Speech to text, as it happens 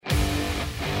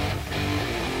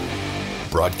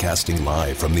Broadcasting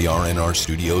live from the RNR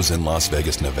studios in Las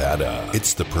Vegas, Nevada.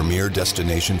 It's the premier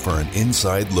destination for an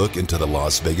inside look into the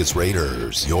Las Vegas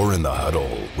Raiders. You're in the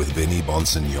huddle with Vinny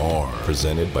Bonsignor.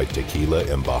 Presented by Tequila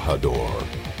Embajador.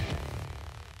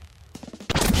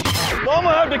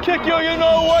 Mama have to kick you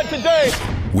know what today.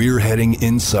 We're heading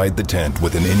inside the tent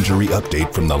with an injury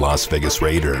update from the Las Vegas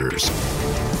Raiders.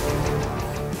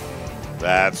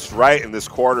 That's right. And this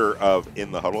quarter of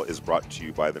In the Huddle is brought to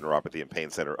you by the Neuropathy and Pain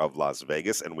Center of Las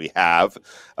Vegas. And we have,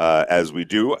 as we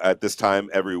do at this time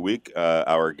every week,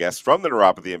 our guests from the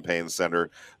Neuropathy and Pain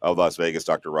Center of Las Vegas,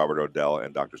 Dr. Robert O'Dell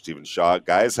and Dr. Stephen Shaw.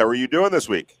 Guys, how are you doing this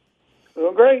week?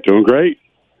 Doing great. Doing great.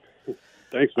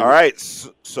 Thanks, man. All right.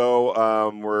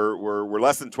 So we're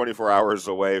less than 24 hours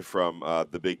away from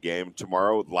the big game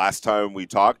tomorrow. Last time we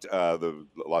talked, the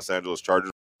Los Angeles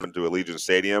Chargers to Allegiant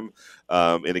Stadium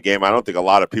in a game I don't think a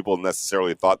lot of people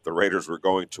necessarily thought the Raiders were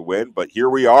going to win, but here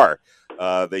we are.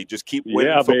 They just keep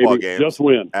winning football games just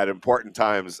win. At important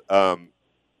times. I'm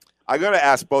going to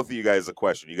ask both of you guys a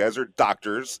question. You guys are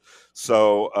doctors,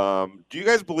 so do you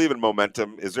guys believe in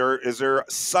momentum? Is there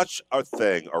such a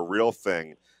thing, a real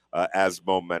thing, as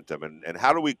momentum, and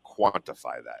how do we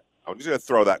quantify that? I'm just going to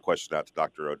throw that question out to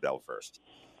Dr. O'Dell first.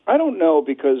 I don't know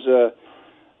because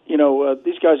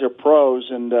these guys are pros,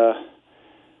 and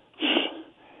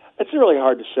it's really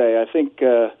hard to say. I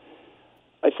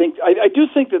do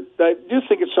think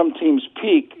that some teams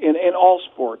peak in all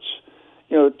sports.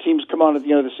 You know, teams come on at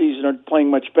the end of the season are playing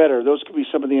much better. Those could be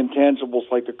some of the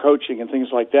intangibles like the coaching and things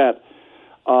like that.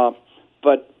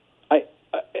 But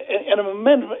a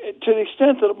momentum, to the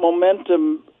extent that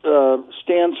momentum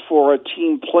stands for a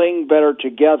team playing better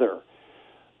together,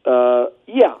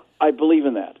 I believe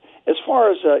in that. As far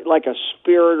as like a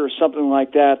spirit or something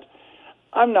like that,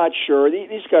 I'm not sure.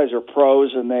 These guys are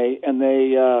pros, and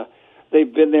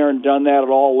they've been there and done that at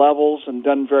all levels and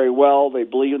done very well. They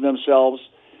believe in themselves.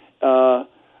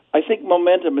 I think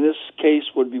momentum in this case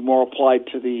would be more applied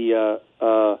to the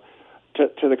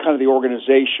to the kind of the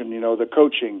organization, the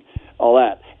coaching, all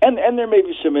that. And there may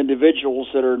be some individuals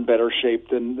that are in better shape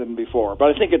than before. But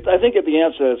I think at the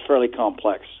answer is fairly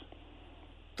complex.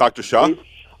 Dr. Shaw?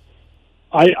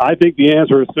 I think the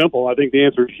answer is simple. I think the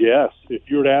answer is yes. If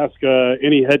you were to ask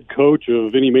any head coach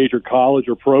of any major college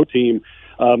or pro team,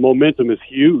 momentum is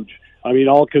huge. I mean,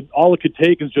 all it could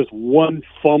take is just one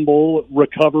fumble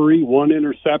recovery, one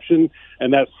interception,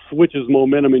 and that switches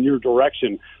momentum in your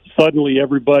direction. Suddenly,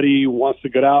 everybody wants to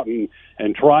get out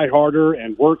and try harder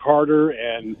and work harder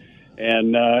and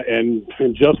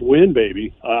just win,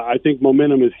 baby. I think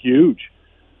momentum is huge.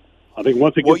 I think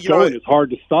once it gets going, it's hard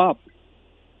to stop.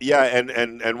 Yeah,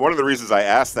 and one of the reasons I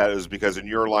asked that is because in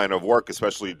your line of work,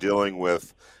 especially dealing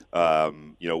with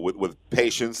with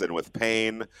patients and with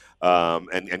pain,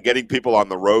 and getting people on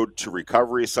the road to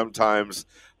recovery sometimes,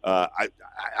 I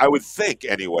would think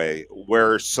anyway,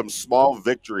 where some small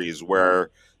victories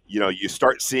where you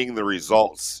start seeing the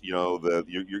results,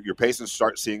 your patients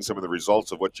start seeing some of the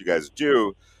results of what you guys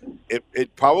do,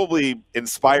 it probably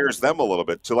inspires them a little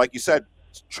bit to, like you said,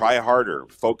 try harder,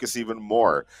 focus even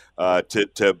more,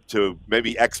 to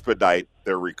maybe expedite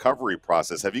their recovery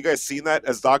process. Have you guys seen that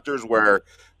as doctors where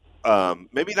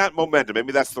maybe not momentum,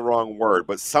 maybe that's the wrong word,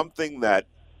 but something that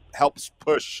helps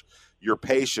push your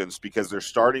patients because they're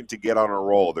starting to get on a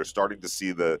roll, they're starting to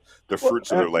see the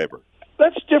fruits of their labor?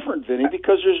 That's different, Vinny,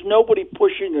 because there's nobody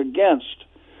pushing against,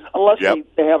 unless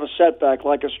they have a setback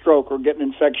like a stroke or get an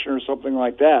infection or something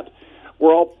like that.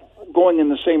 We're all going in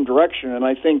the same direction, and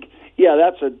I think,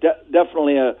 that's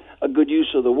definitely a good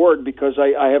use of the word, because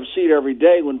I have seen it every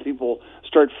day when people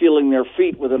start feeling their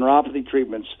feet with neuropathy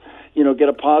treatments, get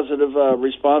a positive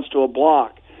response to a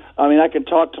block. I mean, I can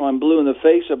talk till I'm blue in the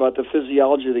face about the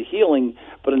physiology of the healing,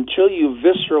 but until you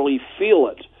viscerally feel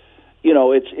it,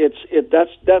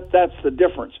 that's the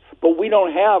difference. But we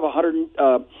don't have a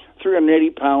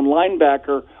 380-pound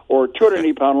linebacker or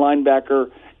 280-pound linebacker,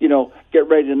 get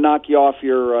ready to knock you off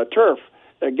your turf,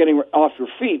 getting off your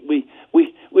feet. We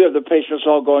have the patients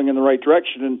all going in the right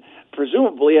direction and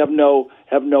presumably have no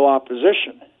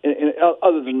opposition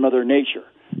other than Mother Nature,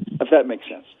 if that makes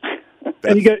sense.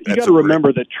 And you got to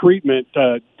remember that treatment,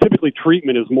 typically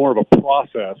treatment is more of a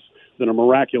process than a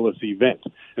miraculous event.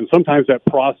 And sometimes that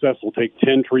process will take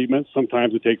 10 treatments,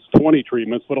 sometimes it takes 20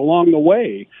 treatments, but along the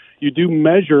way, you do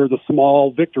measure the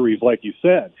small victories, like you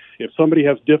said. If somebody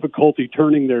has difficulty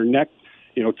turning their neck,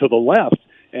 to the left,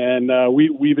 and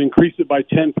we've increased it by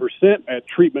 10% at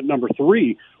treatment number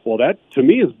 3, well, that to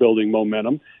me is building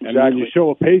momentum. And exactly.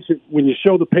 when you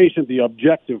show the patient the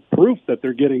objective proof that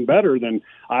they're getting better, then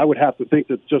I would have to think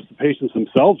that just the patients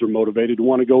themselves are motivated to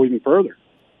want to go even further.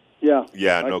 Yeah,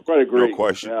 I quite agree. No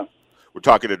question. Yeah. We're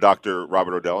talking to Dr.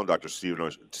 Robert Odell and Dr.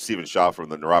 Stephen Shaw from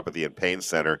the Neuropathy and Pain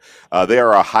Center. They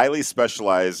are a highly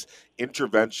specialized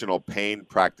interventional pain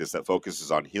practice that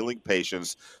focuses on healing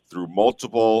patients through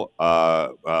multiple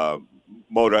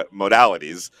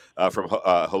modalities, from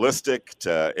holistic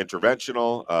to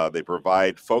interventional. They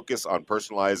provide focus on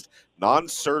personalized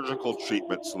non-surgical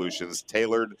treatment solutions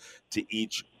tailored to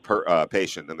each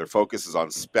patient, and their focus is on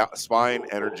spine,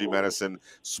 energy medicine,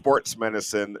 sports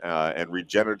medicine, and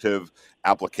regenerative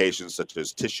applications such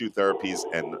as tissue therapies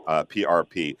and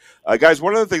PRP. Guys,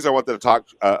 one of the things I wanted to talk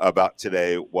about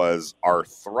today was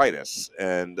arthritis,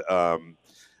 and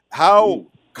how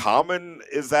common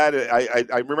is that?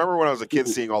 I remember when I was a kid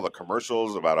seeing all the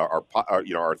commercials about our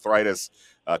arthritis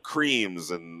creams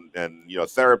and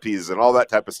therapies and all that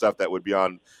type of stuff that would be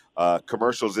on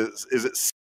commercials. Is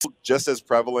it just as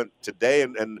prevalent today,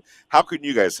 and how can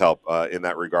you guys help in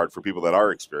that regard for people that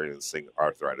are experiencing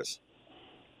arthritis?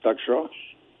 Dr. Shaw?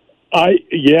 I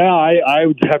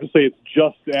would have to say it's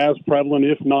just as prevalent,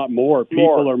 if not more.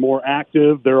 People are more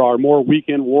active. There are more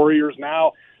weekend warriors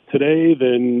now today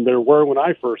than there were when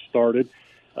I first started.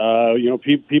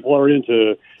 People are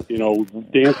into,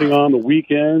 dancing on the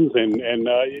weekends and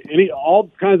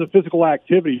all kinds of physical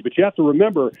activity. But you have to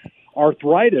remember,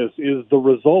 arthritis is the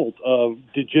result of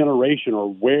degeneration or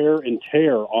wear and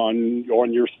tear on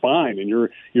your spine and your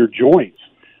joints.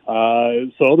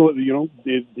 The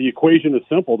equation is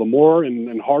simple. The more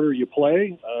and harder you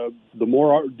play, the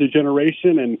more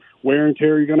degeneration and wear and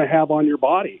tear you're going to have on your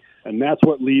body. And that's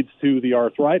what leads to the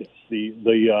arthritis,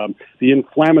 the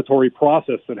inflammatory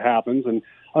process that happens. And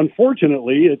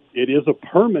unfortunately, it is a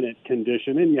permanent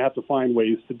condition, and you have to find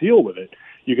ways to deal with it.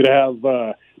 You could have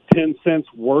 10 cents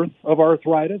worth of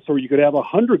arthritis, or you could have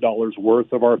 $100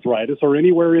 worth of arthritis, or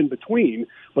anywhere in between.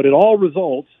 But it all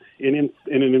results in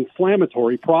an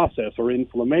inflammatory process or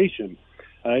inflammation.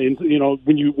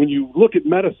 When you look at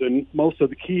medicine, most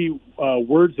of the key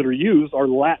words that are used are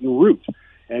Latin root.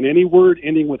 And any word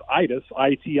ending with itis,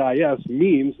 I-T-I-S,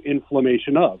 means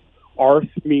inflammation of. Arth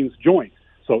means joint.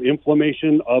 So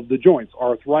inflammation of the joints,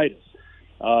 arthritis.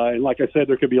 And like I said,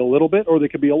 there could be a little bit or there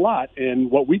could be a lot. And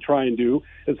what we try and do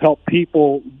is help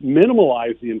people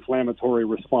minimalize the inflammatory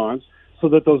response so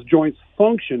that those joints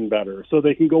function better, so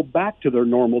they can go back to their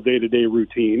normal day-to-day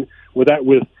routine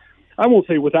I won't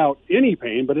say without any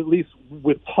pain, but at least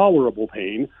with tolerable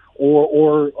pain,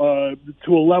 or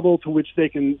to a level to which they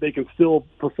can still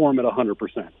perform at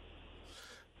 100%.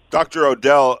 Dr.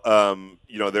 Odell,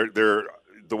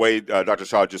 the way Dr.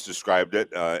 Shaw just described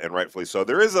it, and rightfully so,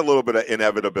 there is a little bit of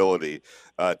inevitability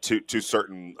to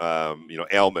certain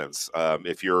ailments.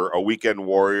 If you're a weekend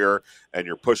warrior and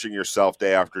you're pushing yourself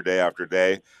day after day after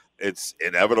day, it's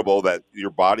inevitable that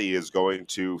your body is going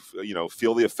to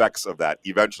feel the effects of that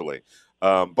eventually.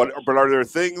 But are there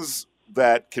things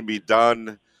that can be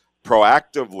done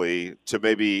proactively to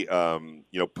maybe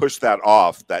push that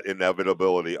off, that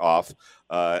inevitability off?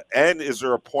 And is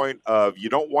there a point of you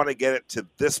don't want to get it to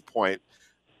this point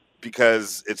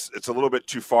because it's a little bit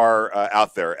too far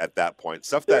out there at that point?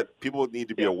 Stuff that people need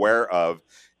to be aware of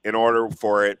in order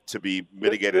for it to be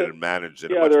mitigated and managed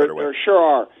in a much better way. There sure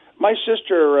are. My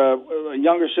sister,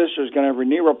 younger sister, is going to have her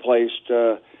knee replaced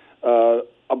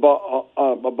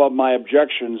above my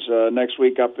objections next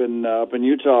week up in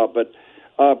Utah. But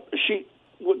she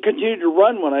continued to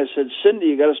run when I said, Cindy,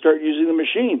 you got to start using the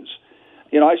machines.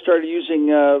 I started using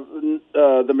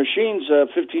the machines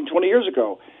 15, 20 years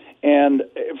ago. And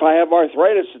if I have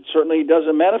arthritis, it certainly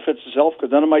doesn't manifest itself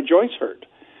because none of my joints hurt.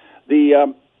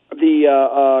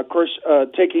 Of course,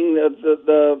 taking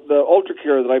the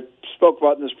UltraCure that I spoke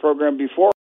about in this program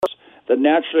before, the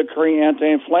naturally occurring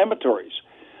anti-inflammatories.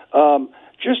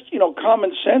 Just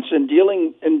common sense in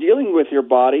dealing with your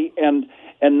body and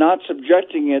not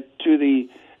subjecting it to the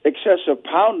excessive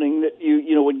pounding that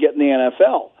you would get in the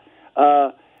NFL.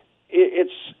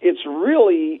 It's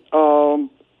really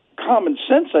common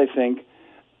sense, I think.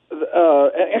 And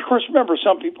of course, remember,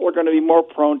 some people are going to be more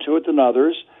prone to it than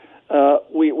others.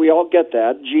 We all get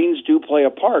that. Genes do play a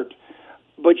part.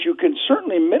 But you can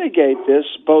certainly mitigate this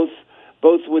both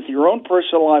with your own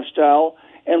personal lifestyle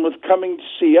and with coming to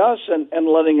see us and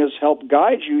letting us help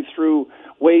guide you through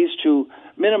ways to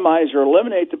minimize or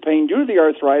eliminate the pain due to the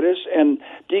arthritis and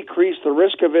decrease the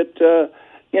risk of it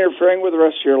interfering with the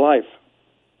rest of your life.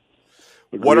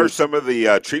 What are some of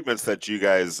the treatments that you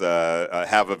guys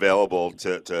have available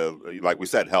to, like we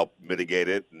said, help mitigate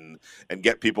it and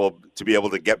get people to be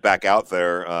able to get back out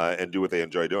there and do what they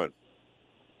enjoy doing?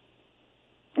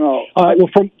 Well,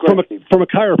 from a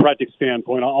chiropractic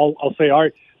standpoint, I'll say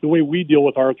the way we deal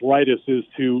with arthritis is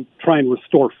to try and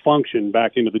restore function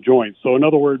back into the joint. So in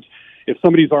other words, if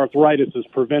somebody's arthritis is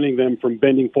preventing them from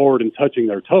bending forward and touching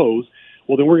their toes,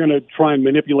 well, then we're going to try and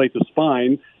manipulate the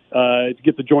spine to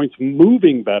get the joints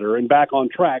moving better and back on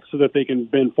track so that they can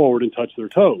bend forward and touch their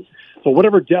toes. So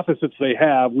whatever deficits they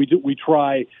have, we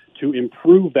try to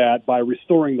improve that by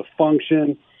restoring the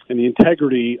function and the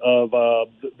integrity of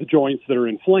the joints that are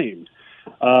inflamed.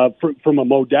 From a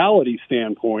modality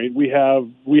standpoint, we have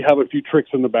a few tricks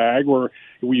in the bag where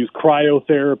we use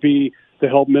cryotherapy to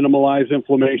help minimize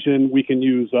inflammation. We can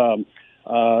use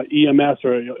EMS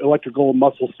or electrical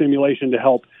muscle stimulation to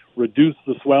help reduce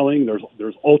the swelling.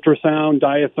 There's ultrasound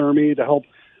diathermy to help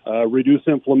reduce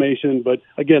inflammation. But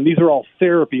again, these are all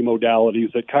therapy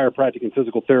modalities that chiropractic and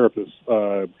physical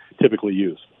therapists typically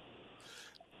use.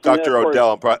 Dr.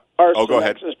 O'Dell, go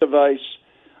ahead.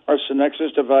 Our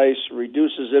Synexus device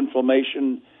reduces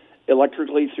inflammation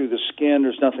electrically through the skin.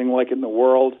 There's nothing like it in the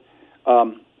world.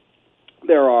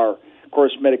 There are, of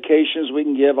course, medications we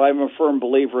can give. I'm a firm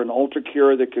believer in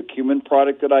UltraCure, the curcumin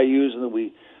product that I use and that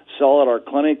we sell at our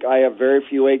clinic. I have very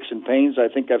few aches and pains. I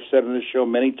think I've said on this show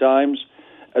many times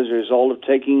as a result of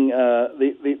taking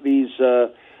these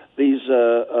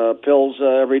pills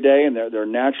every day, and they're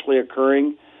naturally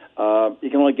occurring. You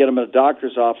can only get them at a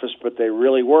doctor's office, but they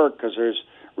really work because there's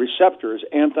receptors,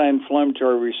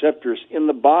 anti-inflammatory receptors in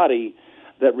the body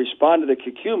that respond to the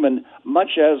curcumin,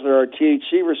 much as there are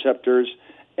THC receptors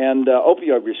and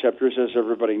opioid receptors, as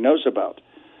everybody knows about.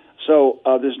 So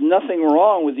there's nothing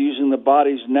wrong with using the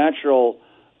body's natural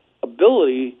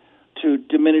ability to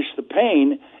diminish the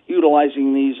pain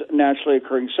utilizing these naturally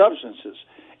occurring substances.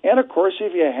 And, of course,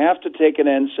 if you have to take an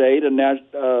NSAID, a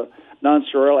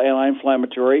non-steroidal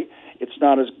anti-inflammatory, it's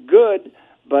not as good,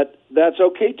 but that's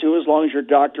okay, too, as long as your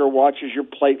doctor watches your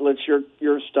platelets, your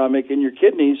stomach, and your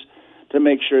kidneys to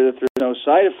make sure that there's no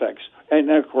side effects. And,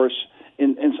 of course,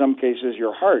 in some cases,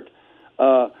 your heart,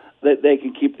 that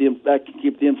can keep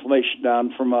the inflammation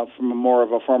down from a more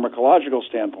of a pharmacological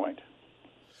standpoint.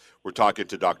 We're talking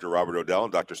to Dr. Robert O'Dell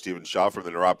and Dr. Stephen Shaw from the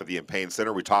Neuropathy and Pain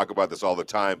Center. We talk about this all the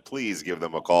time. Please give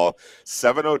them a call,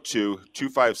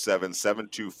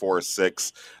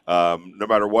 702-257-7246. No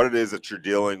matter what it is that you're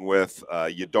dealing with,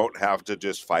 you don't have to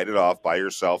just fight it off by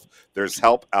yourself. There's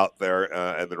help out there,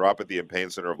 and the Neuropathy and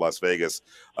Pain Center of Las Vegas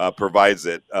provides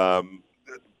it.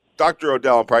 Dr.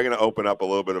 O'Dell, I'm probably going to open up a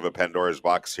little bit of a Pandora's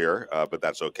box here, but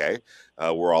that's okay.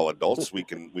 We're all adults. We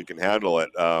can handle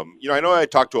it. I know I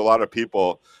talk to a lot of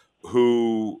people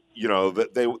who,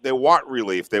 they want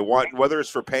relief. They want, whether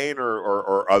it's for pain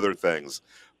or other things,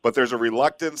 but there's a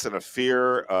reluctance and a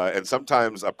fear and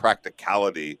sometimes a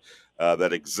practicality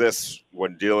that exists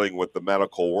when dealing with the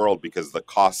medical world because the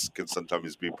costs can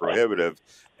sometimes be prohibitive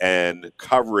and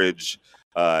coverage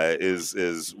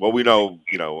is well, we know,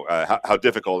 how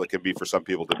difficult it can be for some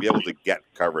people to be able to get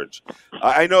coverage.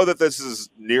 I know that this is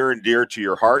near and dear to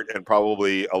your heart and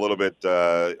probably a little bit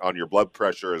on your blood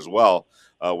pressure as well.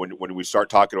 When we start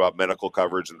talking about medical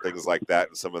coverage and things like that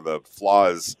and some of the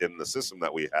flaws in the system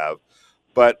that we have.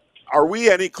 But are we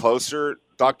any closer,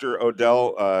 Dr.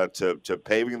 O'Dell, to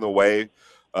paving the way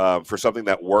for something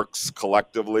that works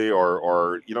collectively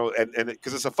or and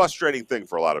because it's a frustrating thing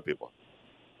for a lot of people?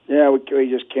 Yeah, we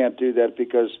just can't do that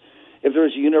because if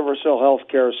there's a universal health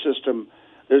care system,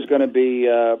 there's going to be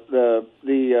the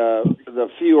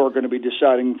few are going to be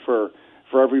deciding for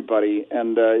everybody,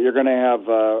 and you're going to have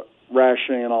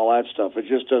rationing and all that stuff. It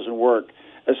just doesn't work.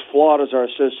 As flawed as our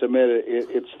system is,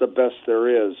 it's the best there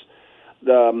is.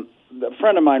 The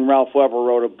friend of mine, Ralph Weber,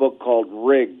 wrote a book called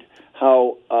Rigged,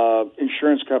 how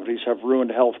insurance companies have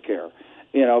ruined health care.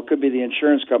 It could be the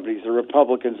insurance companies, the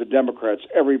Republicans, the Democrats,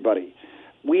 everybody.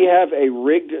 We have a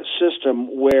rigged system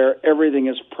where everything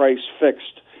is price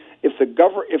fixed.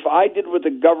 If I did what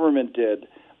the government did,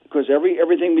 because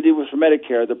everything we did was for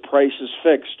Medicare, the price is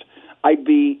fixed, I'd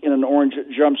be in an orange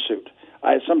jumpsuit.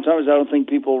 Sometimes I don't think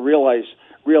people realize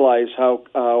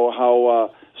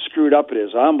how screwed up it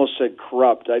is. I almost said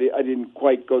corrupt. I didn't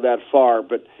quite go that far,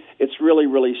 but it's really,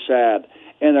 really sad.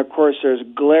 And of course, there's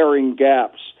glaring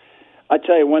gaps. I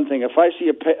tell you one thing: if I see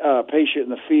a patient in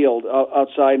the field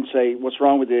outside and say, "What's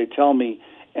wrong with you?" They tell me,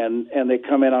 and they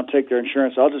come in, I'll take their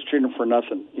insurance. I'll just treat them for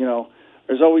nothing.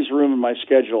 There's always room in my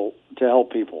schedule to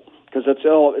help people because it's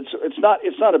a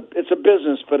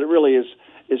business, but it really is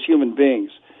human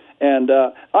beings. And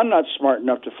I'm not smart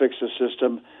enough to fix the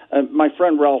system. My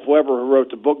friend Ralph Weber, who wrote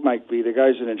the book, might be. The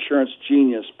guy's an insurance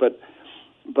genius, but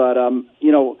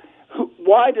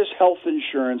why does health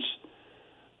insurance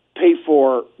pay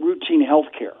for routine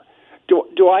health care?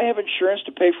 Do I have insurance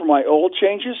to pay for my oil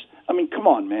changes? I mean, come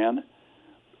on, man.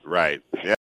 Right.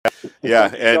 Yeah.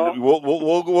 Yeah, and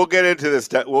we'll get into this.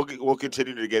 We'll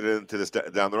continue to get into this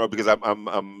down the road because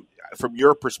I'm from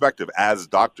your perspective as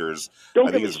doctors.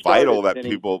 I think it's vital that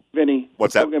people. Vinny,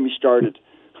 what's that? Don't get me started.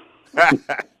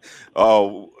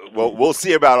 Oh well, we'll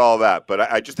see about all that. But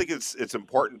I just think it's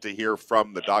important to hear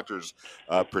from the doctor's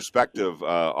perspective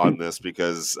on this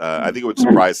because I think it would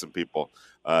surprise some people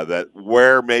that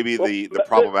where maybe the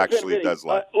problem actually Vinny, does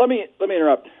lie. Let me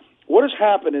interrupt. What has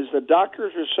happened is the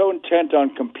doctors are so intent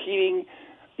on competing,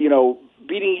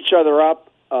 beating each other up,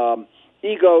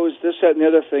 egos, this, that, and the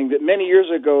other thing, that many years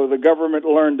ago the government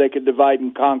learned they could divide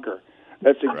and conquer.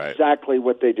 That's exactly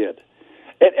what they did.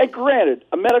 And granted,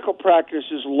 a medical practice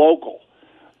is local.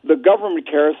 The government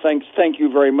care, thank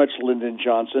you very much, Lyndon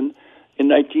Johnson, in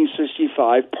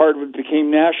 1965, part of it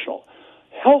became national.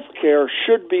 Healthcare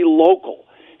should be local.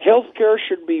 Healthcare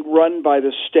should be run by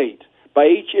the state, by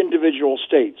each individual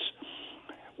states.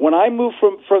 When I moved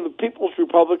from the People's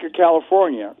Republic of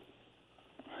California,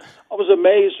 I was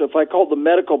amazed if I called the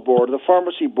medical board, the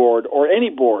pharmacy board, or any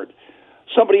board,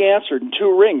 somebody answered in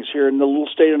 2 rings here in the little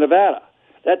state of Nevada.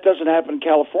 That doesn't happen in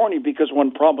California because one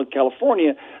problem with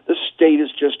California, the state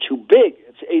is just too big.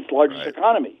 It's the 8th largest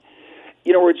economy.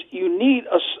 In other words, you need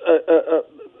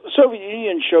Soviet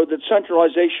Union showed that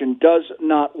centralization does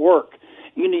not work.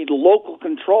 You need local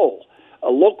control,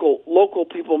 local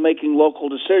people making local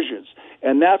decisions.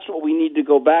 And that's what we need to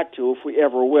go back to if we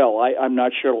ever will. I'm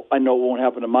not sure. I know it won't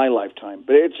happen in my lifetime,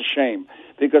 but it's a shame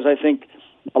because I think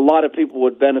a lot of people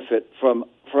would benefit from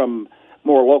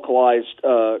more localized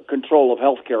control of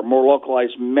healthcare, more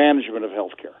localized management of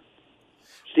healthcare.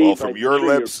 Steve, well, from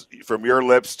your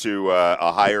lips to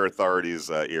a higher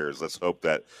authority's ears. Let's hope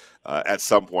that at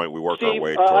some point we work our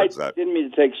way towards that. I didn't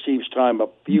mean to take Steve's time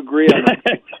up. You agree on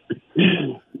that?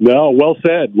 No, well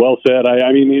said. Well said.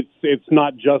 I mean, it's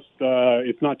not just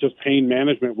pain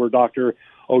management where Dr.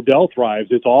 O'Dell thrives.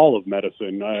 It's all of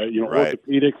medicine.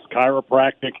 Orthopedics,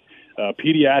 chiropractic,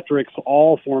 pediatrics,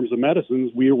 all forms of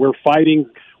medicines. We're fighting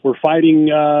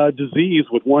disease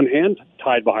with one hand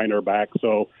tied behind our back.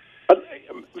 So,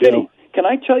 Vinny, can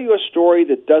I tell you a story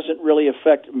that doesn't really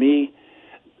affect me?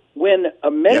 When a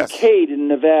Medicaid in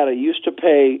Nevada used to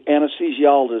pay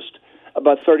anesthesiologists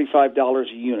about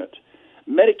 $35 a unit,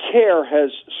 Medicare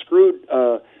has screwed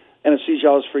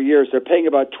anesthesiologists for years. They're paying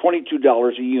about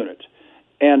 $22 a unit.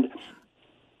 And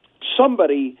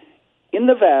somebody in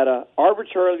Nevada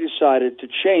arbitrarily decided to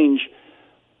change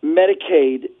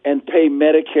Medicaid and pay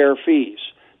Medicare fees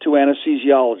to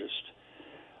anesthesiologists.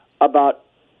 About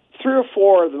 3 or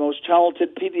 4 of the most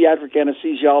talented pediatric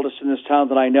anesthesiologists in this town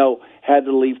that I know had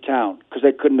to leave town because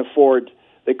they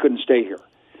couldn't stay here.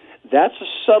 That's a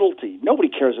subtlety. Nobody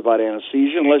cares about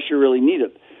anesthesia unless you really need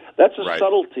it. That's a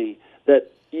subtlety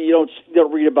that you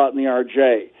don't read about in the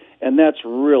RJ, and that's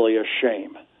really a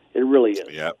shame. It really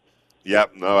is.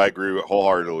 Yep. No, I agree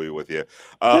wholeheartedly with you.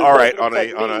 All right, I'm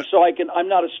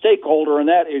not a stakeholder in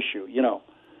that issue,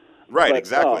 Right, but,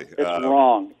 exactly. It's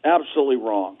wrong. Absolutely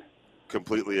wrong.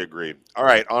 Completely agreed. All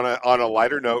right, on a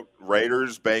lighter note,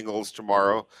 Raiders Bengals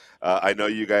tomorrow. I know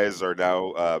you guys are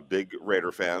now big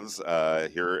Raider fans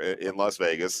here in Las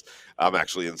Vegas. I'm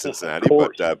actually in Cincinnati,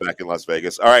 but back in Las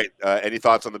Vegas. All right, any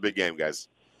thoughts on the big game, guys?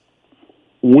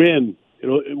 Win.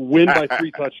 It'll win by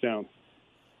 3 touchdowns.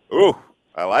 Ooh,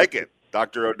 I like it,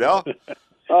 Dr. O'Dell.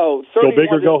 Go big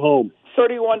or go home.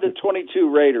 31-22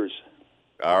 Raiders.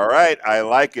 All right, I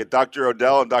like it. Dr.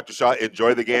 O'Dell and Dr. Shaw,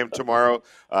 enjoy the game tomorrow.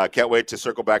 Can't wait to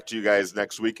circle back to you guys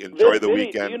next week. Enjoy the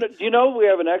weekend. Do you know we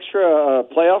have an extra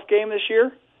playoff game this year?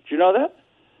 Do you know that?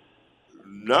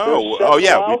 No. Oh,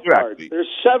 yeah, we do actually. There's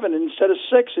 7 instead of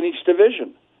 6 in each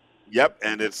division. Yep,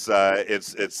 and it's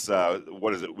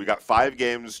what is it? We got 5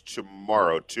 games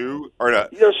tomorrow, 2 or no,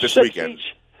 this weekend.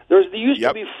 Each. There used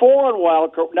to be 4 on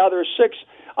wild card. Now there's 6.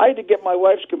 I had to get my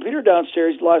wife's computer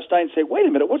downstairs last night and say, wait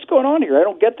a minute, what's going on here? I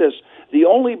don't get this. The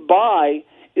only bye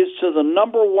is to the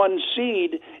number 1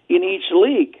 seed in each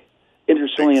league,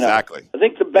 interestingly enough. I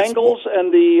think the Bengals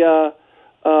and the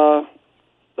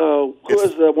who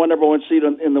is the number 1 seed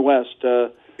in the West?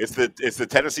 It's the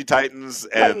Tennessee Titans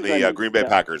and the Green Bay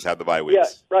Packers have the bye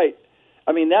weeks. Yeah, right.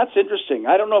 I mean, that's interesting.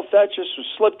 I don't know if that just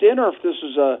slipped in or if this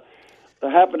is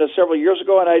happened several years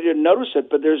ago and I didn't notice it,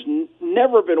 but there's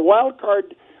never been wild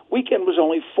card weekend was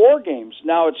only 4 games.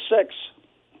 Now it's 6.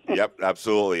 Yep,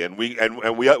 absolutely, and we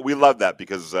love that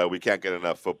because we can't get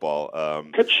enough football.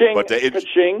 Ka-ching,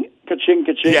 ka-ching, ka-ching,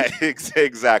 ka-ching. Yeah,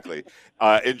 exactly.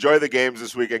 Enjoy the games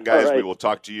this weekend, guys. Right. We will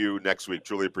talk to you next week.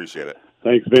 Truly appreciate it.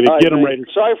 Thanks, Vinny. Get them, Raiders.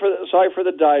 Sorry for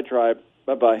the diatribe.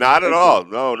 Bye-bye. Not at all.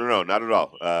 No, not at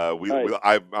all.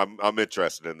 Right. I'm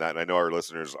interested in that, and I know our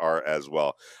listeners are as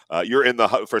well. You're in the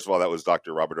first of all, that was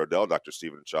Dr. Robert Odell, Dr.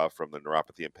 Stephen Shaw from the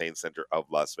Neuropathy and Pain Center of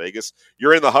Las Vegas.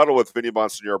 You're in the huddle with Vinny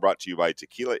Bonsignore, brought to you by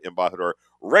Tequila Embajador,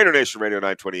 Raider Nation Radio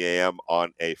 920 AM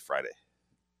on a Friday.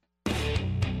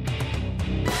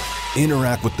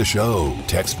 Interact with the show.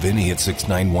 Text Vinny at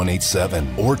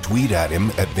 69187 or tweet at him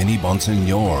at Vinny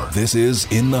Bonsignore. This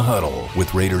is In the Huddle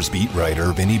with Raiders beat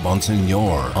writer Vinny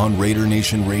Bonsignore on Raider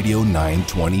Nation Radio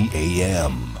 920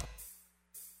 AM.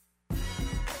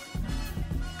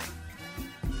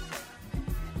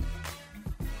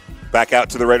 Back out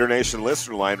to the Raider Nation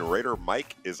listener line. Raider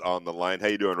Mike is on the line. How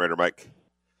you doing, Raider Mike?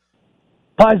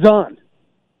 Paisan.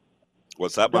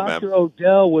 What's up, my man? Dr.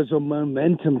 Odell was a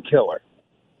momentum killer.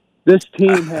 This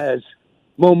team has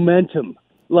momentum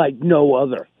like no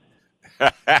other.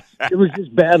 It was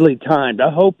just badly timed. I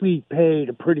hope he paid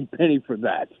a pretty penny for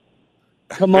that.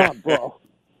 Come on, bro.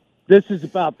 This is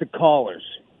about the callers.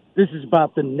 This is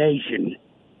about the nation.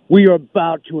 We are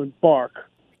about to embark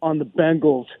on the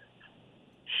Bengals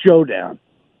showdown.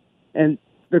 And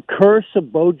the curse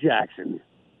of Bo Jackson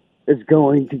is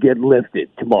going to get lifted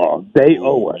tomorrow. They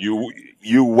owe us.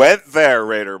 You went there,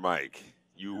 Raider Mike.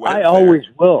 I always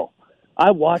will.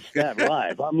 I watched that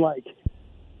live. I'm like,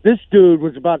 this dude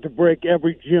was about to break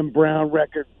every Jim Brown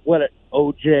record.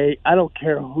 OJ. I don't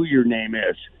care who your name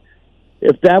is.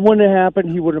 If that wouldn't have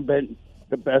happened, he would have been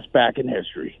the best back in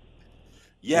history.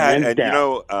 Yeah, and you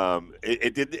know,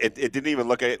 it didn't even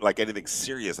look like anything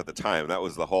serious at the time. That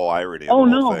was the whole irony of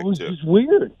the whole thing, it was too. just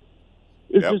weird.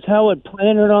 It's just how it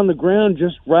planted on the ground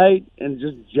just right and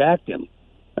just jacked him.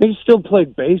 He still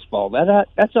played baseball.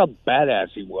 That's how badass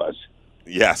he was.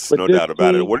 Yes, But no this doubt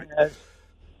about it. team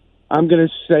I'm going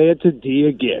to say it to D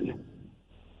again.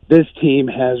 This team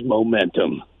has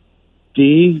momentum.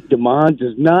 DeMond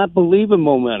does not believe in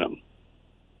momentum.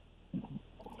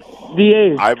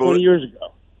 DA is 20 years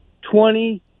ago.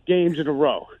 20 games in a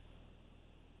row.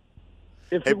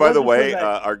 Hey, by the way,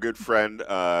 our good friend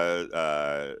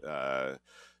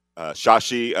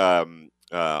Shashi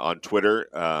on Twitter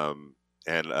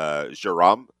and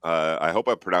Jaram, I hope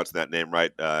I'm pronouncing that name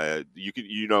right.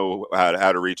 You know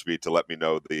how to reach me to let me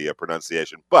know the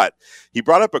pronunciation. But he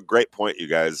brought up a great point, you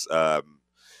guys.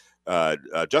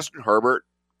 Justin Herbert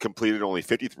completed only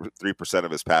 53%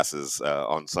 of his passes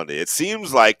on Sunday. It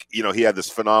seems like he had this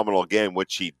phenomenal game,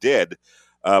 which he did,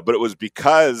 but it was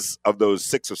because of those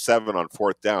 6 of 7 on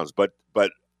fourth downs. But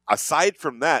aside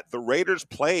from that, the Raiders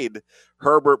played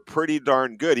Herbert pretty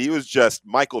darn good. He was just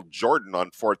Michael Jordan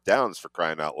on fourth downs, for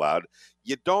crying out loud.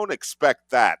 You don't expect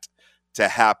that to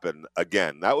happen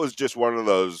again. That was just one of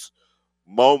those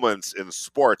moments in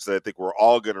sports that I think we're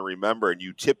all going to remember. And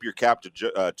you tip your cap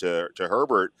to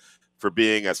Herbert for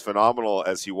being as phenomenal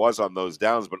as he was on those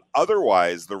downs. But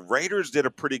otherwise, the Raiders did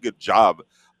a pretty good job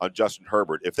on Justin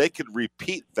Herbert. If they could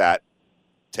repeat that,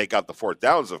 take out the fourth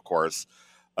downs, of course,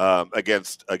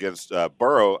 against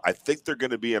Burrow, I think they're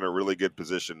going to be in a really good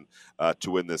position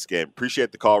to win this game.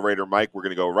 Appreciate the call, Raider Mike. We're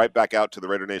going to go right back out to the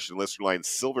Raider Nation listener line.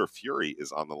 Silver Fury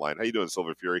is on the line. How you doing,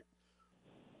 Silver Fury?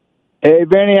 Hey,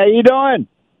 Benny, how you doing?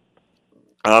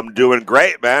 I'm doing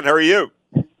great, man. How are you?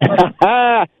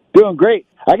 Doing great.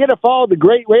 I get to follow the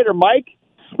great Raider Mike.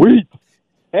 Sweet.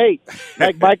 Hey,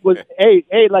 like Mike was. hey,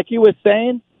 like he was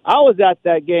saying, I was at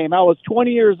that game. I was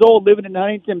 20 years old, living in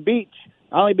Huntington Beach.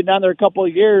 I only been down there a couple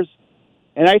of years,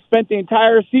 and I spent the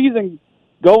entire season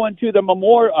going to the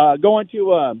Memorial,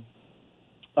 thinking of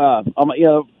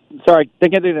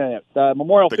the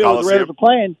Memorial Field where the Raiders were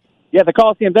playing. Yeah, the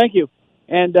Coliseum. Thank you.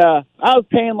 And I was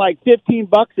paying like $15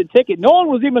 a ticket. No one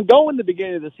was even going at the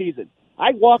beginning of the season.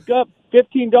 I walk up,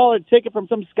 $15 ticket from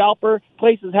some scalper.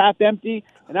 Place is half empty,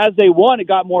 and as they won, it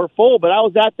got more full. But I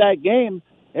was at that game.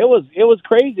 It was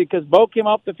crazy because Bo came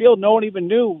off the field. No one even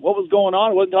knew what was going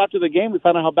on. It wasn't until after the game we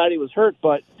found out how bad he was hurt.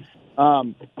 But,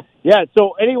 yeah,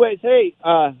 so anyways, hey,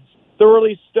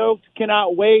 thoroughly stoked.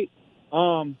 Cannot wait.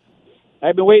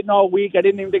 I've been waiting all week. I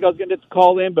didn't even think I was going to get to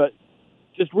call in, but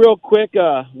just real quick,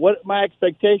 what my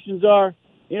expectations are.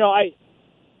 I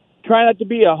try not to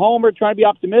be a homer, try to be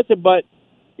optimistic, but,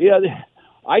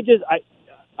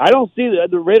 I don't see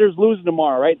the Raiders losing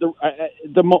tomorrow, right?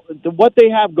 What they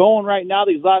have going right now,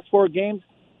 these last 4 games,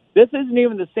 this isn't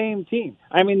even the same team.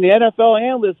 I mean, the NFL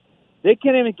analysts, they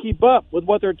can't even keep up with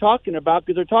what they're talking about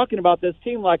because they're talking about this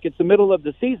team like it's the middle of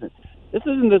the season. This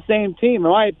isn't the same team.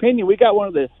 In my opinion, we got one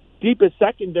of the deepest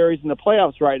secondaries in the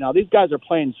playoffs right now. These guys are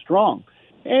playing strong.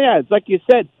 And yeah, it's like you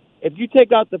said, if you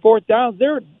take out the fourth downs,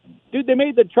 they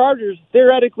made the Chargers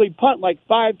theoretically punt like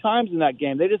 5 times in that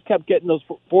game. They just kept getting those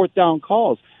fourth down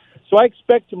calls. So I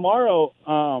expect tomorrow.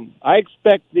 I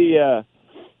expect the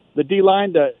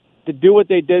D-line to do what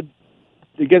they did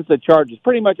against the Chargers.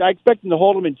 Pretty much, I expect them to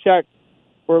hold them in check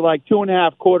for like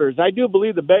 2.5 quarters. I do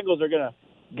believe the Bengals are going to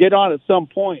get on at some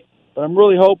point, but I'm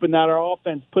really hoping that our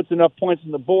offense puts enough points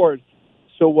on the board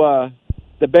so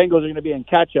the Bengals are going to be in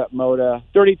catch-up mode.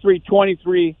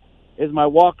 33-23 is my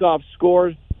walk-off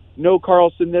score. No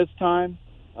Carlson this time.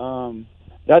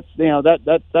 That's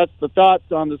the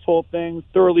thoughts on this whole thing.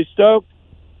 Thoroughly stoked.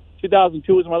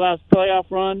 2002 was my last playoff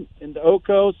run into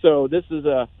Oco, so this is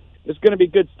it's going to be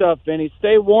good stuff, Vinny.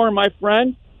 Stay warm, my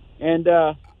friend, and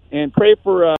pray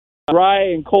for dry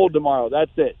and cold tomorrow.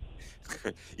 That's it.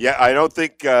 Yeah, I don't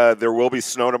think there will be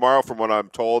snow tomorrow, from what I'm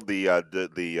told.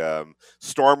 The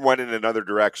storm went in another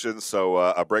direction, so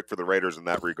a break for the Raiders in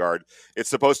that regard. It's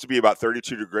supposed to be about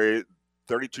 32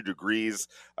 degrees,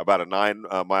 about a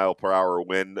 9-mile-per-hour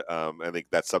wind. I think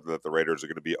that's something that the Raiders are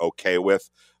going to be okay with.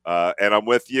 And I'm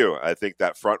with you. I think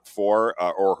that front four,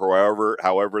 or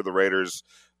however the Raiders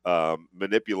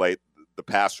manipulate the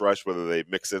pass rush, whether they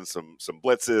mix in some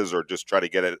blitzes or just try to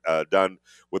get it done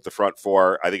with the front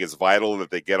four, I think it's vital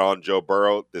that they get on Joe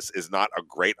Burrow. This is not a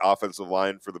great offensive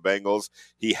line for the Bengals.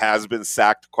 He has been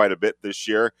sacked quite a bit this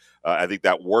year. I think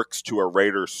that works to a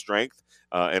Raiders' strength.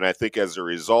 And I think as a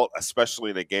result,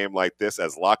 especially in a game like this,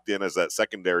 as locked in as that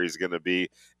secondary is going to be,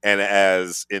 and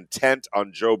as intent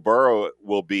on Joe Burrow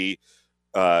will be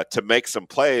to make some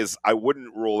plays, I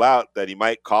wouldn't rule out that he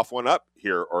might cough one up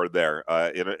here or there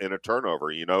in a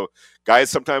turnover. You know, guys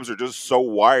sometimes are just so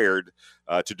wired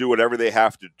to do whatever they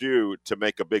have to do to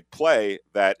make a big play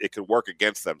that it can work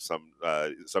against them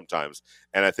sometimes.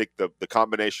 And I think the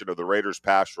combination of the Raiders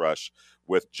pass rush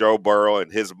with Joe Burrow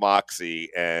and his moxie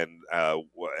and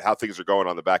how things are going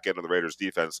on the back end of the Raiders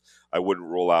defense, I wouldn't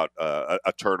rule out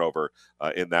a turnover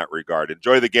in that regard.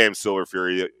 Enjoy the game, Silver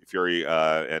Fury,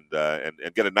 and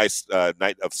get a nice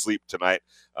night of sleep tonight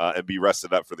and be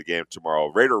rested up for the game tomorrow.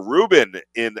 Raider Ruben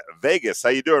in Vegas. How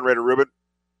you doing, Raider Ruben?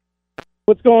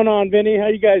 What's going on, Vinny? How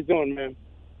you guys doing, man?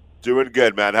 Doing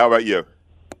good, man. How about you?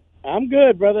 I'm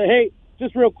good, brother. Hey,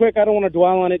 just real quick, I don't want to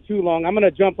dwell on it too long. I'm going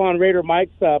to jump on Raider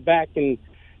Mike's back and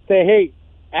say, hey,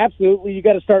 absolutely, you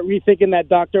got to start rethinking that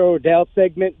Dr. Odell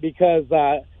segment because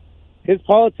his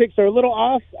politics are a little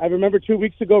off. I remember 2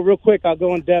 weeks ago, real quick, I'll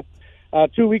go in depth.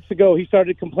 2 weeks ago, he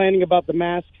started complaining about the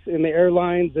masks in the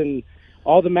airlines and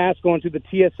all the masks going through the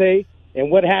TSA. And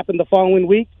what happened the following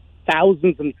week?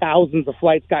 Thousands and thousands of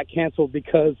flights got canceled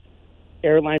because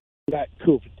airlines got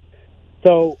COVID.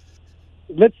 So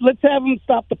let's have them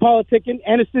stop the politicking.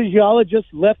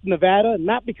 Anesthesiologists left Nevada,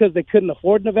 not because they couldn't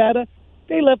afford Nevada.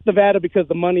 They left Nevada because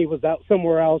the money was out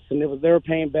somewhere else and they were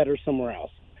paying better somewhere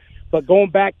else. But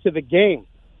going back to the game,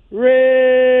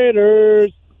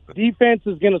 Raiders, defense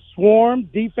is going to swarm.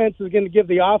 Defense is going to give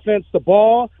the offense the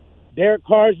ball. Derek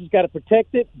Carr's just got to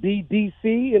protect it. Be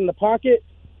DC in the pocket.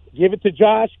 Give it to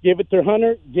Josh. Give it to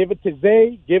Hunter. Give it to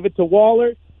Zay. Give it to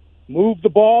Waller. Move the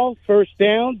ball. First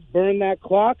downs. Burn that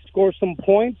clock. Score some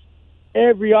points.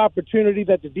 Every opportunity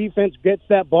that the defense gets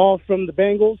that ball from the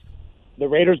Bengals, the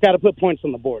Raiders got to put points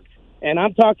on the board. And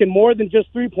I'm talking more than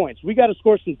just 3 points. We got to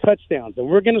score some touchdowns. And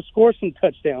we're going to score some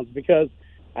touchdowns because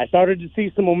I started to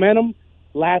see some momentum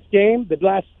last game, the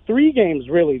last 3 games,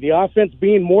 really. The offense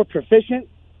being more proficient.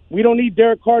 We don't need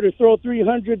Derek Carr to throw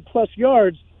 300-plus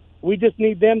yards. We just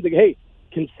need them to,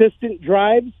 consistent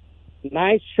drives,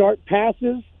 nice, sharp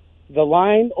passes, the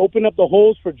line, open up the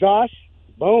holes for Josh.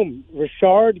 Boom.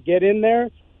 Richard, get in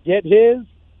there, get his.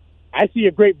 I see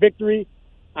a great victory.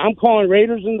 I'm calling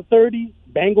Raiders in the 30s,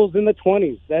 Bengals in the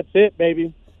 20s. That's it,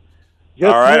 baby.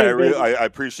 All right, I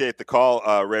appreciate the call,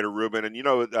 Raider Ruben. And,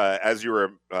 as you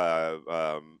were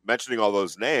mentioning all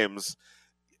those names,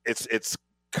 it's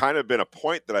kind of been a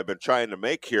point that I've been trying to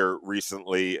make here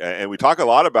recently, and we talk a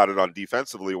lot about it on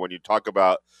defensively when you talk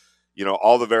about,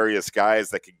 all the various guys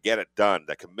that can get it done,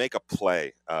 that can make a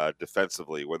play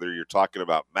defensively, whether you're talking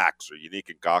about Max or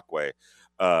Unique Ngakoue,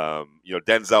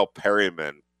 Denzel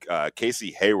Perryman,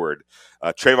 Casey Hayward,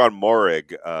 Trayvon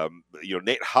Moehrig,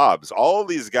 Nate Hobbs, all of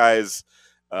these guys,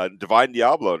 Divine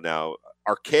Diablo now,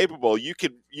 are capable. You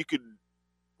could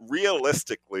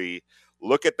realistically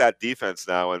look at that defense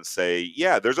now and say,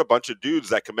 yeah, there's a bunch of dudes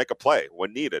that can make a play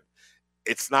when needed.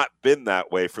 It's not been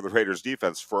that way for the Raiders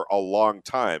defense for a long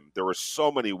time. There were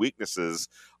so many weaknesses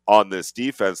on this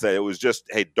defense that it was just,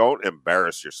 hey, don't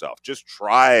embarrass yourself. Just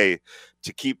try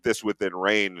to keep this within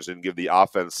range and give the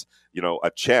offense,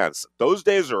 a chance. Those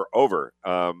days are over.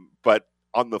 But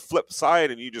on the flip side,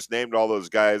 and you just named all those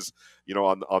guys,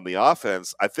 on the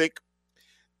offense, I think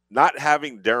not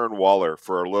having Darren Waller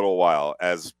for a little while,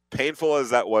 as painful as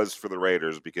that was for the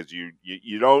Raiders, because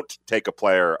you don't take a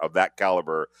player of that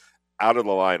caliber out of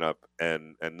the lineup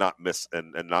and not miss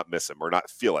him or not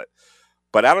feel it.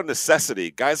 But out of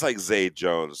necessity, guys like Zay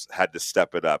Jones had to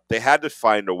step it up. They had to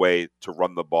find a way to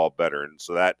run the ball better, and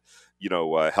so that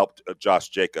helped Josh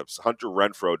Jacobs, Hunter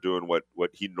Renfrow doing what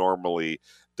he normally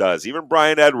does. Even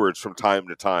Bryan Edwards from time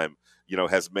to time,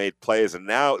 has made plays, and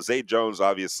now Zay Jones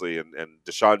obviously and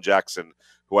Deshaun Jackson,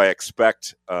 who I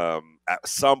expect at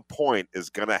some point is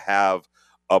going to have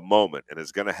a moment and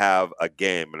is going to have a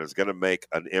game and is going to make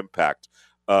an impact.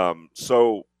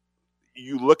 So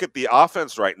you look at the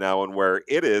offense right now and where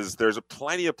it is, there's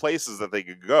plenty of places that they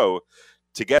could go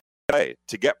to get play,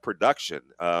 to get production.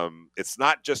 It's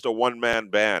not just a one-man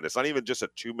band. It's not even just a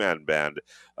two-man band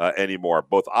anymore.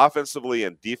 Both offensively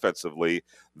and defensively,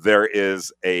 there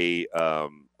is a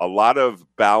lot of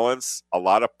balance, a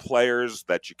lot of players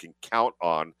that you can count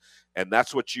on, and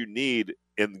that's what you need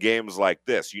in games like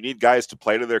this. You need guys to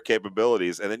play to their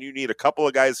capabilities, and then you need a couple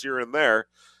of guys here and there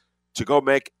to go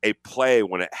make a play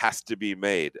when it has to be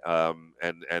made.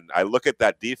 And I look at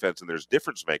that defense, and there's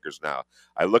difference makers now.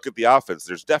 I look at the offense,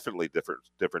 there's definitely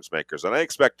difference makers. And I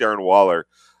expect Darren Waller,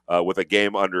 with a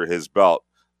game under his belt,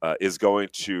 is going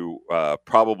to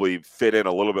probably fit in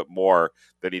a little bit more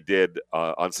than he did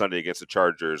on Sunday against the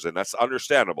Chargers. And that's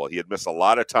understandable. He had missed a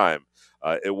lot of time.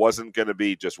 It wasn't going to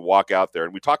be just walk out there.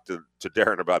 And we talked to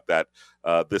Darren about that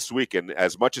this week. And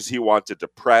as much as he wanted to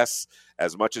press,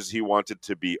 as much as he wanted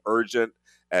to be urgent,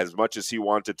 as much as he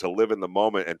wanted to live in the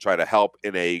moment and try to help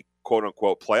in a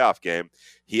quote-unquote playoff game,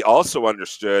 he also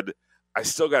understood, I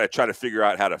still got to try to figure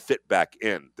out how to fit back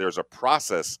in. There's a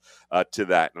process to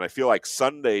that. And I feel like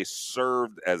Sunday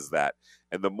served as that.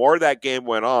 And the more that game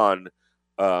went on,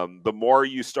 the more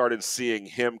you started seeing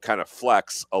him kind of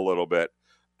flex a little bit.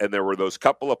 And there were those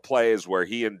couple of plays where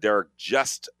he and Derek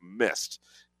just missed.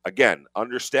 Again,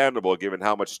 understandable given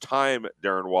how much time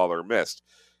Darren Waller missed.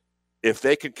 If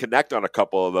they can connect on a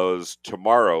couple of those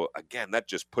tomorrow, again, that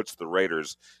just puts the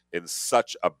Raiders in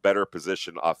such a better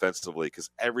position offensively, because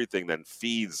everything then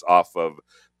feeds off of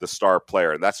the star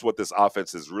player. And that's what this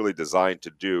offense is really designed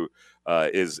to do,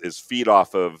 is feed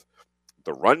off of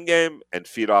the run game and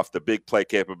feed off the big play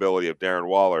capability of Darren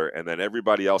Waller. And then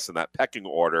everybody else in that pecking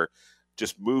order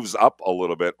just moves up a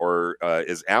little bit or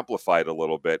is amplified a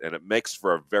little bit, and it makes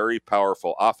for a very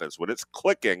powerful offense. When it's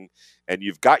clicking and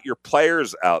you've got your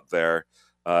players out there,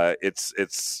 it's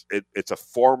a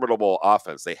formidable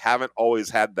offense. They haven't always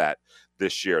had that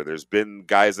this year. There's been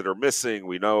guys that are missing.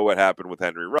 We know what happened with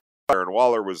Henry Ruggs, and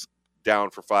Waller was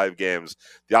down for 5 games.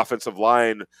 The offensive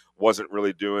line wasn't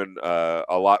really doing a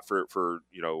lot for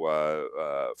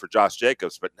Josh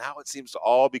Jacobs, but now it seems to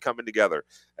all be coming together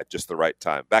at just the right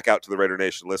time. Back out to the Raider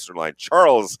Nation listener line.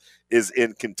 Charles is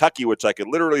in Kentucky, which I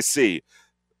can literally see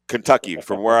Kentucky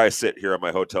from where I sit here in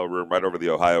my hotel room right over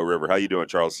the Ohio River. How you doing,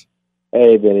 Charles?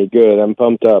 Hey, Vinny, good. I'm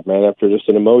pumped up, man. After just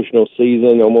an emotional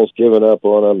season, almost giving up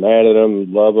on them, mad at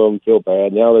them, love them, feel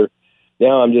bad.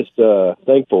 Now I'm just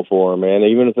thankful for them, man.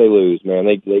 Even if they lose, man,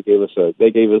 they gave us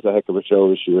a heck of a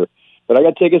show this year. But I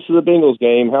got tickets to the Bengals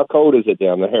game. How cold is it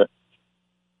down there?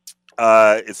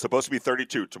 It's supposed to be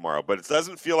 32 tomorrow, but it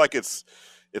doesn't feel like it's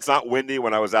not windy.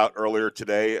 When I was out earlier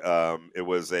today, it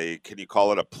was can you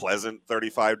call it a pleasant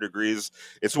 35 degrees?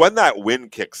 It's when that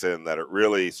wind kicks in that it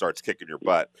really starts kicking your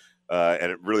butt,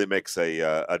 and it really makes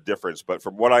a difference. But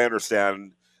from what I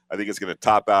understand, I think it's going to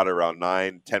top out around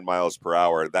 9-10 miles per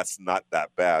hour. That's not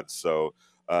that bad. So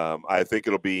I think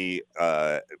it'll be,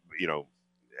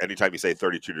 anytime you say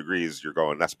 32 degrees, you're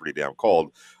going, that's pretty damn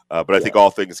cold. But I think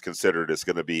all things considered, it's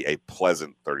going to be a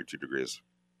pleasant 32 degrees.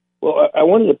 Well, I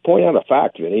wanted to point out a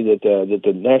fact, Vinny, that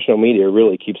the national media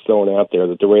really keeps throwing out there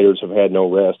that the Raiders have had no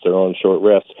rest. They're on short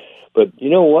rest. But you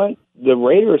know what? The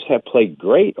Raiders have played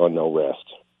great on no rest.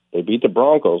 They beat the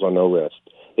Broncos on no rest.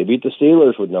 They beat the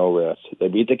Steelers with no rest. They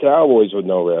beat the Cowboys with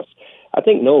no rest. I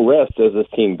think no rest does this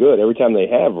team good. Every time they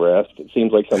have rest, it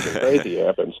seems like something crazy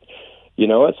happens. You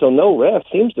know what? So no rest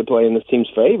seems to play in this team's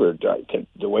favor,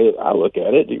 the way I look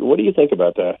at it. What do you think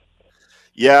about that?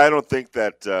 Yeah, I don't think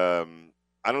that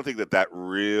that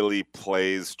really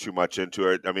plays too much into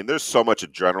it. I mean, there's so much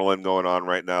adrenaline going on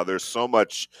right now. There's so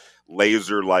much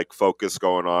laser-like focus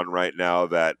going on right now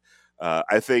that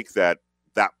I think that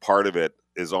part of it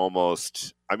is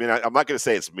almost, I mean, I'm not going to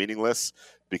say it's meaningless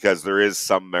because there is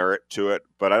some merit to it,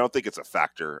 but I don't think it's a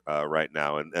factor right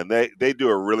now. And they do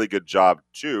a really good job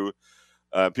too.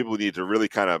 People need to really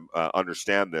kind of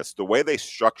understand this. The way they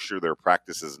structure their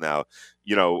practices now,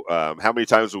 how many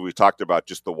times have we talked about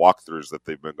just the walkthroughs that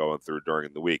they've been going through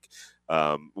during the week?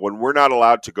 When we're not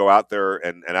allowed to go out there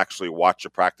and actually watch a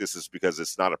practice, is because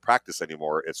it's not a practice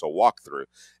anymore. It's a walkthrough.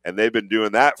 And they've been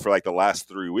doing that for like the last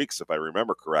 3 weeks, if I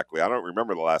remember correctly. I don't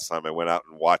remember the last time I went out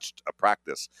and watched a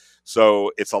practice.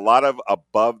 So it's a lot of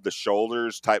above the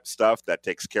shoulders type stuff that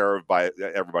takes care of by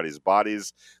everybody's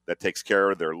bodies, that takes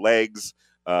care of their legs,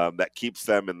 that keeps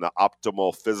them in the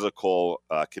optimal physical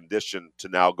condition to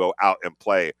now go out and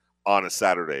play on a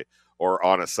Saturday or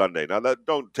on a Sunday. Now,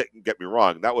 don't get me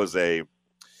wrong. That was a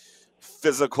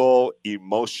physical,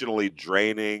 emotionally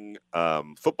draining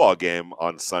football game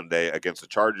on Sunday against the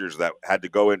Chargers that had to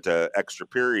go into extra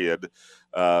period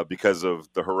because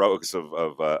of the heroics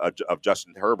of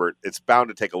Justin Herbert. It's bound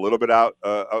to take a little bit out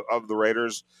of the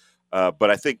Raiders, but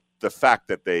I think the fact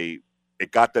that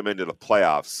it got them into the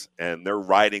playoffs and they're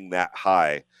riding that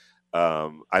high.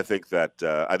 I think they're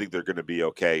going to be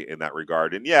okay in that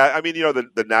regard. And yeah, I mean,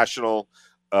 the national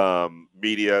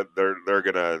media, they're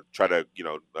going to try to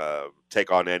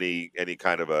take on any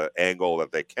kind of a angle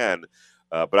that they can,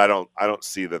 but I don't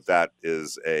see that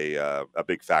is a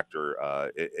big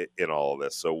factor in all of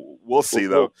this. So we'll see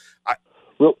though.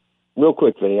 Real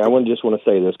quick, Vinny, I just want to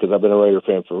say this because I've been a Raider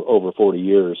fan for over 40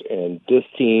 years, and this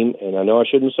team, and I know I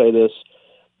shouldn't say this,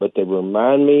 but they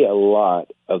remind me a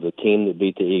lot of the team that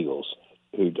beat the Eagles,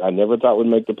 who I never thought would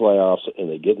make the playoffs, and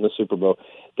they get in the Super Bowl.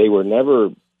 They were never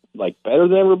better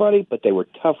than everybody, but they were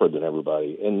tougher than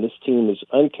everybody. And this team is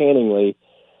uncannily,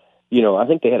 I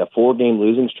think they had a 4-game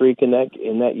losing streak in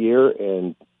that year,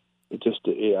 and it just,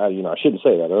 I shouldn't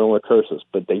say that. I don't want to curse us,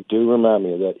 but they do remind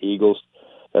me of that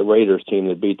Raiders team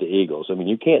that beat the Eagles. I mean,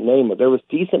 you can't name it. There was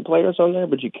decent players on there,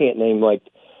 but you can't name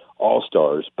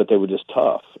all-stars, but they were just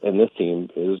tough. And this team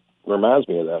reminds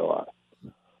me of that a lot.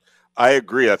 I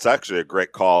agree. That's actually a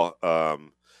great call.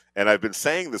 And I've been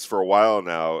saying this for a while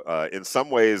now. In some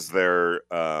ways, they're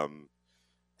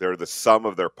the sum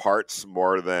of their parts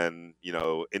more than,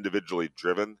 individually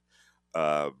driven.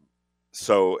 And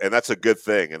that's a good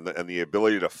thing. And the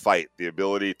ability to fight, the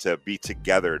ability to be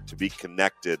together, to be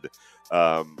connected,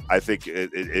 I think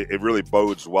it really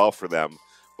bodes well for them.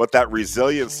 But that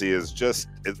resiliency is just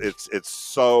it's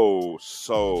so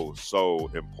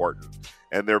important,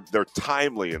 and they're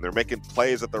timely, and they're making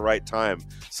plays at the right time.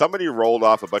 Somebody rolled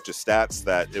off a bunch of stats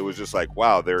that it was just like,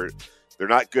 wow, they're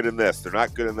not good in this, they're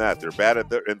not good in that, they're bad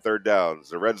in third downs.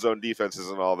 The red zone defense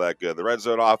isn't all that good. The red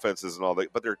zone offense isn't all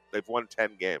that, but they've won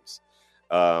 10 games.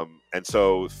 And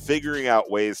so figuring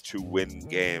out ways to win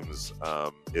games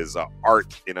is an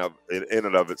art in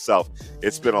and of itself.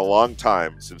 It's been a long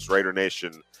time since Raider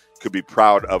Nation could be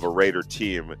proud of a Raider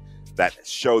team that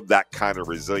showed that kind of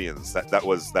resilience, that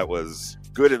was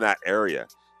good in that area.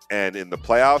 And in the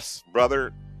playoffs,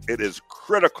 brother, it is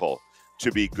critical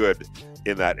to be good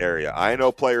in that area. I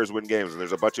know players win games, and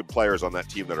there's a bunch of players on that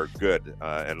team that are good.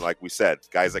 And like we said,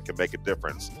 guys that can make a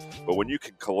difference. But when you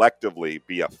can collectively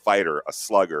be a fighter, a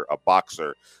slugger, a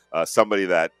boxer, somebody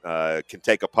that can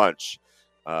take a punch,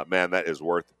 man, that is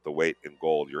worth the weight in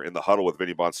gold. You're in the huddle with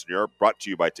Vinny Bonsignor, brought to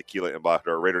you by Tequila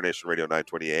Embajador, Raider Nation Radio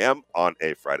 920 AM on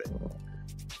a Friday.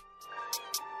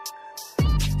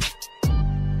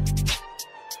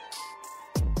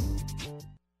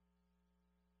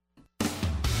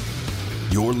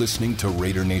 You're listening to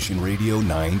Raider Nation Radio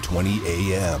 920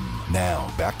 AM.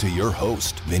 Now, back to your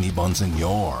host, Vinny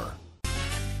Bonsignor.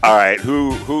 All right,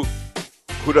 who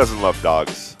doesn't love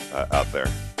dogs out there?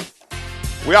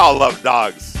 We all love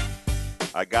dogs.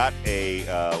 I got a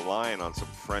line on some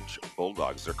French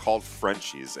bulldogs. They're called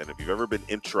Frenchies, and if you've ever been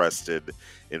interested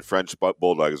in French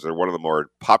bulldogs, they're one of the more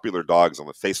popular dogs on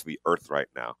the face of the earth right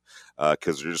now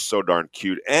because they're just so darn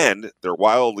cute, and they're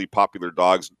wildly popular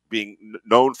dogs, being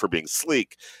known for being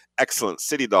sleek, excellent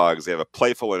city dogs. They have a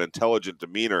playful and intelligent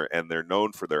demeanor, and they're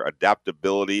known for their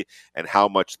adaptability and how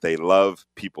much they love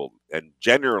people and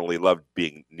generally love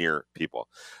being near people.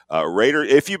 Raider,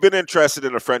 if you've been interested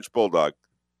in a French bulldog,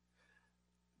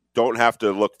 don't have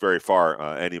to look very far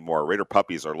anymore. Raider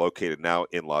puppies are located now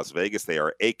in Las Vegas. They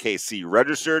are AKC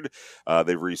registered.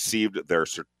 They've received their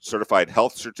certified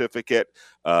health certificate.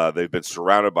 They've been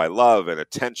surrounded by love and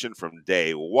attention from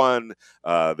day one.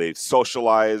 They've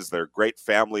socialized. They're great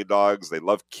family dogs. They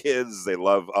love kids. They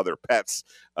love other pets.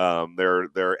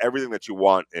 They're everything that you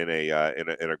want in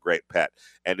a great pet.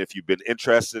 And if you've been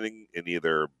interested in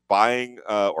either buying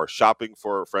or shopping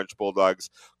for French bulldogs,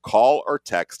 call or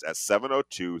text at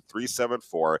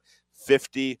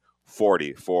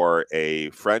 702-374-5040 for a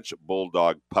French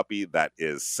bulldog puppy. That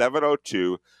is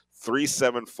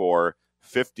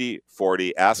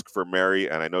 702-374-5040. Ask for Mary,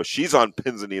 and I know she's on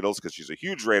pins and needles because she's a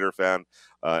huge Raider fan,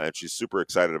 and she's super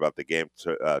excited about the game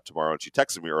tomorrow. And she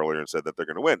texted me earlier and said that they're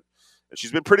going to win. And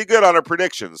she's been pretty good on her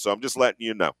predictions, so I'm just letting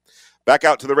you know. Back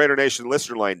out to the Raider Nation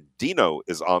listener line. Dino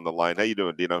is on the line. How you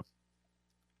doing, Dino?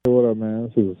 Hey, what up, man?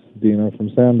 This is Dino from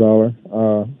Sand Dollar.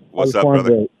 What's up,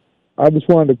 brother? I just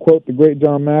wanted to quote the great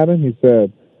John Madden. He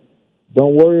said,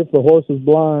 "Don't worry if the horse is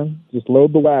blind, just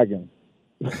load the wagon."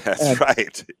 That's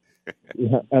right.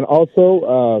 And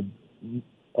also,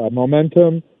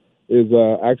 momentum is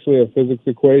actually a physics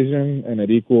equation, and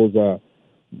it equals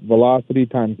velocity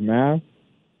times mass.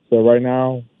 So right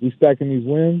now, we stacking these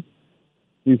wins.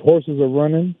 These horses are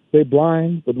running. They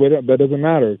blind, but that doesn't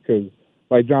matter because,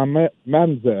 like John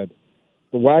Madden said,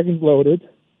 the wagon's loaded.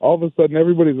 All of a sudden,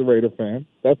 everybody's a Raider fan.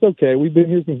 That's okay. We've been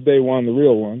here since day one, the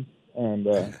real ones. And,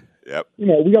 yep.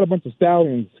 We got a bunch of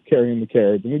stallions carrying the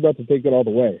carriage, and we're about to take it all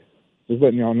the way. Just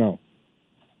letting y'all know.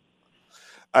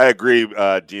 I agree,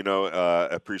 Dino.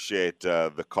 Appreciate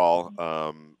the call.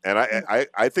 And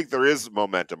I think there is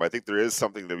momentum. I think there is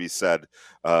something to be said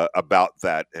about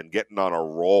that and getting on a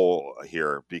roll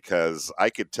here, because I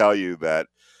could tell you that,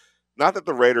 not that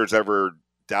the Raiders ever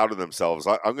doubted themselves.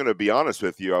 I'm going to be honest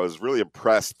with you. I was really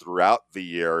impressed throughout the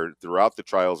year, throughout the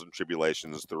trials and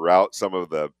tribulations, throughout some of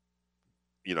the,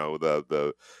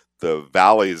 the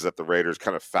valleys that the Raiders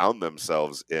kind of found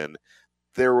themselves in.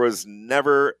 There was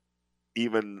never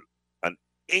even an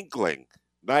inkling,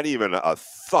 not even a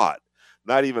thought,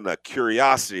 not even a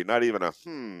curiosity, not even a,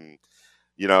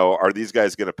 are these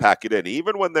guys going to pack it in?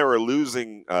 Even when they were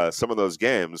losing some of those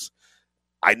games,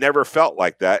 I never felt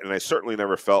like that, and I certainly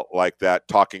never felt like that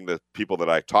talking to people that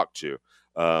I talked to.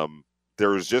 There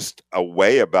was just a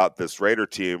way about this Raider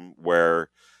team where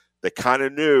they kind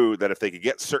of knew that if they could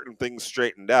get certain things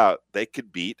straightened out, they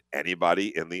could beat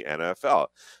anybody in the NFL.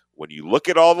 When you look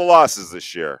at all the losses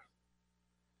this year,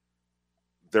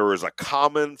 there was a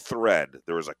common thread.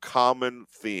 There was a common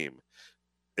theme.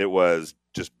 It was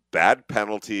just bad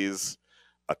penalties,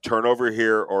 a turnover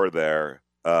here or there,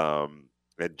 and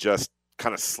just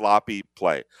kind of sloppy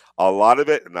play. A lot of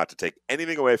it, not to take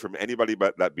anything away from anybody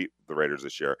but that beat the Raiders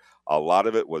this year, a lot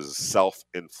of it was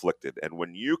self-inflicted. And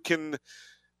when you can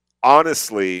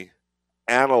honestly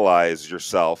analyze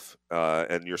yourself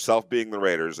and yourself being the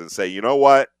Raiders and say, you know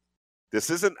what, this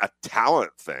isn't a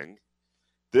talent thing.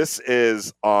 This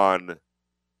is on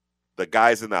the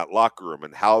guys in that locker room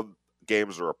and how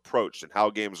games are approached and how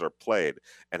games are played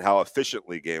and how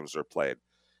efficiently games are played.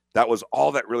 That was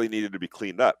all that really needed to be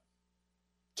cleaned up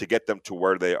to get them to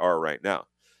where they are right now.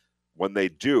 When they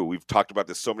do, we've talked about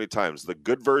this so many times, the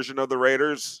good version of the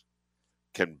Raiders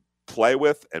can play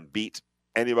with and beat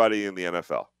anybody in the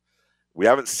NFL. We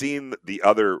haven't seen the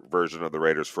other version of the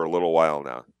Raiders for a little while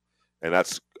now, and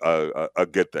that's a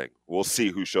good thing. We'll see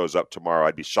who shows up tomorrow.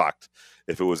 I'd be shocked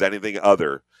if it was anything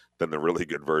other than the really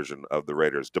good version of the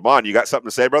Raiders. Damon, you got something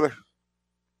to say, brother?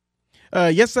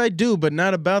 Yes, I do, but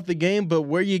not about the game, but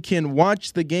where you can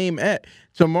watch the game at.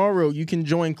 Tomorrow, you can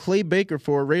join Clay Baker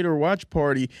for a Raider watch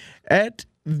party at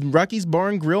Rocky's Bar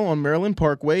and Grill on Maryland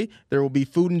Parkway. There will be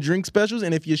food and drink specials,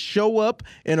 and if you show up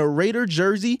in a Raider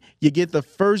jersey, you get the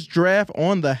first draft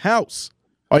on the house.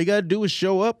 All you got to do is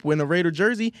show up in a Raider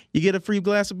jersey, you get a free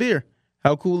glass of beer.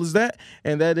 How cool is that?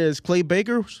 And that is Clay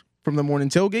Baker from the Morning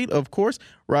Tailgate, of course,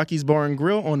 Rocky's Bar and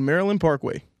Grill on Maryland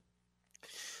Parkway.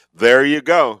 There you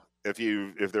go.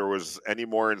 If there was any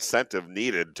more incentive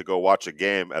needed to go watch a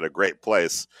game at a great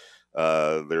place,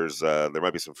 there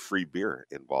might be some free beer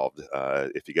involved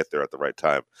if you get there at the right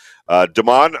time.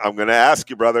 Damon, I'm going to ask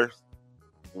you, brother,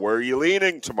 where are you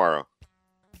leaning tomorrow?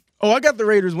 Oh, I got the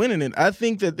Raiders winning it. I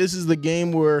think that this is the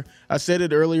game where I said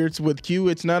it earlier. It's with Q.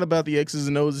 It's not about the X's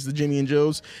and O's. It's the Jimmy and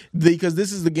Joes, because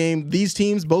this is the game. These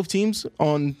teams, both teams,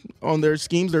 on their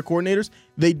schemes, their coordinators,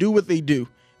 they do what they do.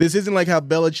 This isn't like how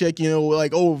Belichick,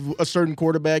 a certain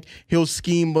quarterback, he'll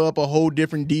scheme up a whole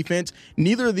different defense.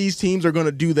 Neither of these teams are going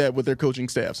to do that with their coaching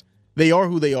staffs. They are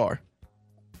who they are.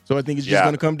 So I think it's just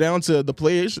going to come down to the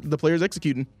players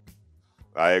executing.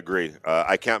 I agree.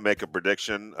 I can't make a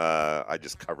prediction. I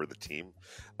just cover the team.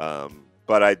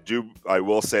 But I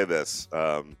will say this.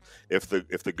 If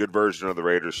the good version of the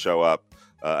Raiders show up,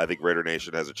 I think Raider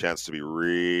Nation has a chance to be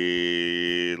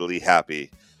really happy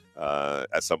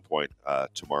at some point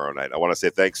tomorrow night. I want to say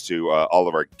thanks to all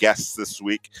of our guests this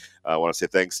week. I want to say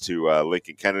thanks to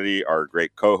Lincoln Kennedy, our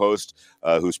great co-host,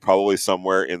 who's probably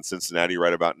somewhere in Cincinnati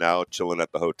right about now, chilling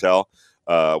at the hotel.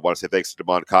 I want to say thanks to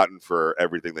Damon Cotton for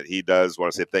everything that he does. I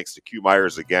want to say thanks to Q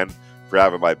Myers again for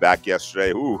having my back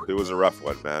yesterday. Ooh, it was a rough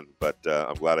one, man. But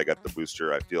I'm glad I got the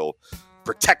booster. I feel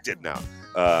protected now.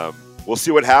 We'll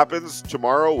see what happens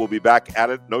tomorrow. We'll be back at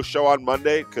it. No show on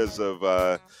Monday because of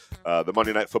the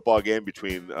Monday Night Football game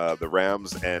between the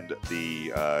Rams and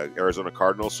the Arizona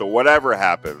Cardinals. So whatever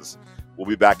happens, We'll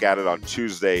be back at it on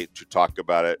Tuesday to talk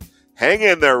about it. Hang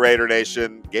in there, Raider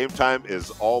Nation. Game time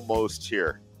is almost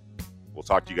here. We'll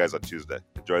talk to you guys on Tuesday.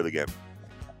 Enjoy the game.